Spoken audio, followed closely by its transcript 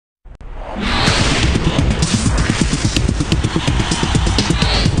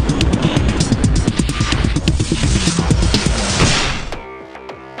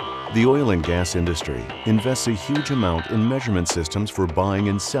The oil and gas industry invests a huge amount in measurement systems for buying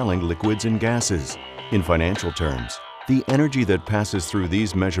and selling liquids and gases. In financial terms, the energy that passes through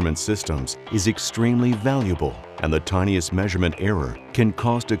these measurement systems is extremely valuable, and the tiniest measurement error can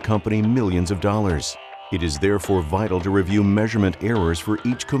cost a company millions of dollars. It is therefore vital to review measurement errors for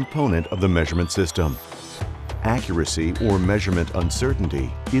each component of the measurement system. Accuracy or measurement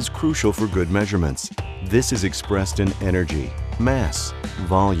uncertainty is crucial for good measurements. This is expressed in energy, mass,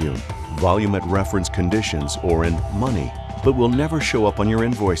 volume at reference conditions, or in money, but will never show up on your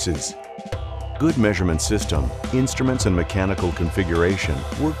invoices. Good measurement system, instruments and mechanical configuration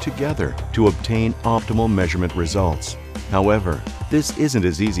work together to obtain optimal measurement results. However, this isn't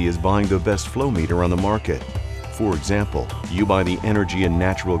as easy as buying the best flow meter on the market. For example, you buy the energy and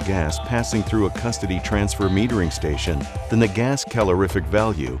natural gas passing through a custody transfer metering station, then the gas calorific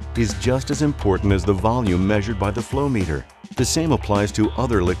value is just as important as the volume measured by the flow meter. The same applies to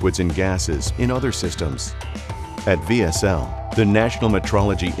other liquids and gases in other systems. At VSL, the National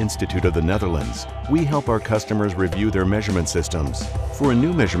Metrology Institute of the Netherlands, we help our customers review their measurement systems. For a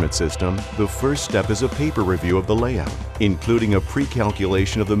new measurement system, the first step is a paper review of the layout, including a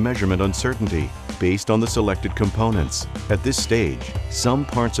pre-calculation of the measurement uncertainty based on the selected components. At this stage, some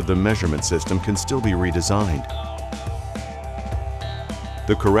parts of the measurement system can still be redesigned.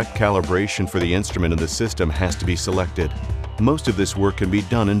 The correct calibration for the instrument in the system has to be selected. Most of this work can be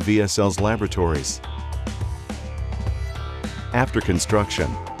done in VSL's laboratories. After construction,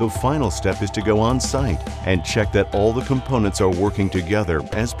 the final step is to go on site and check that all the components are working together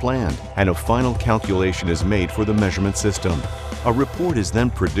as planned, and a final calculation is made for the measurement system. A report is then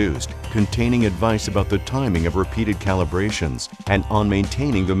produced containing advice about the timing of repeated calibrations and on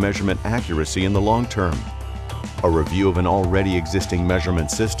maintaining the measurement accuracy in the long term. A review of an already existing measurement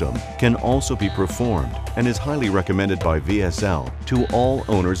system can also be performed and is highly recommended by VSL to all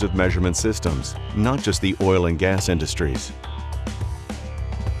owners of measurement systems, not just the oil and gas industries.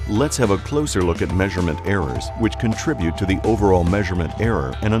 Let's have a closer look at measurement errors which contribute to the overall measurement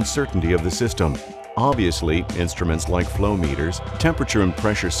error and uncertainty of the system. Obviously, instruments like flow meters, temperature and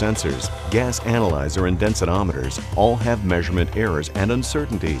pressure sensors, gas analyzer and densitometers all have measurement errors and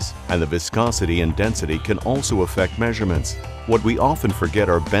uncertainties, and the viscosity and density can also affect measurements. What we often forget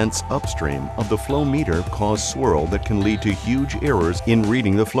are vents upstream of the flow meter cause swirl that can lead to huge errors in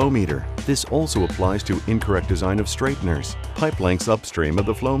reading the flow meter. This also applies to incorrect design of straighteners, pipe lengths upstream of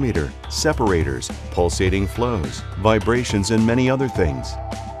the flow meter, separators, pulsating flows, vibrations, and many other things.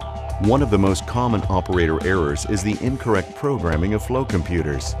 One of the most common operator errors is the incorrect programming of flow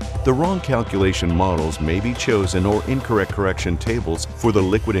computers. The wrong calculation models may be chosen, or incorrect correction tables for the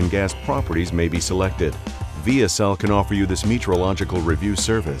liquid and gas properties may be selected. VSL can offer you this metrological review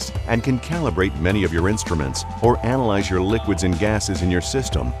service and can calibrate many of your instruments or analyze your liquids and gases in your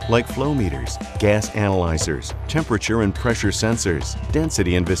system, like flow meters, gas analyzers, temperature and pressure sensors,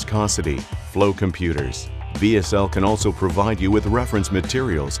 density and viscosity, flow computers. VSL can also provide you with reference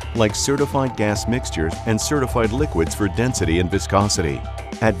materials like certified gas mixtures and certified liquids for density and viscosity.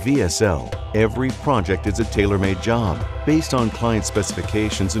 At VSL, every project is a tailor-made job based on client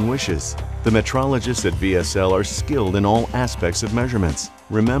specifications and wishes. The metrologists at VSL are skilled in all aspects of measurements.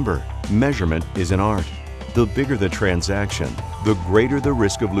 Remember, measurement is an art. The bigger the transaction, the greater the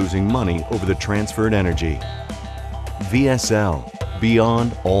risk of losing money over the transferred energy. VSL,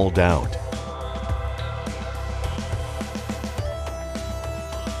 beyond all doubt.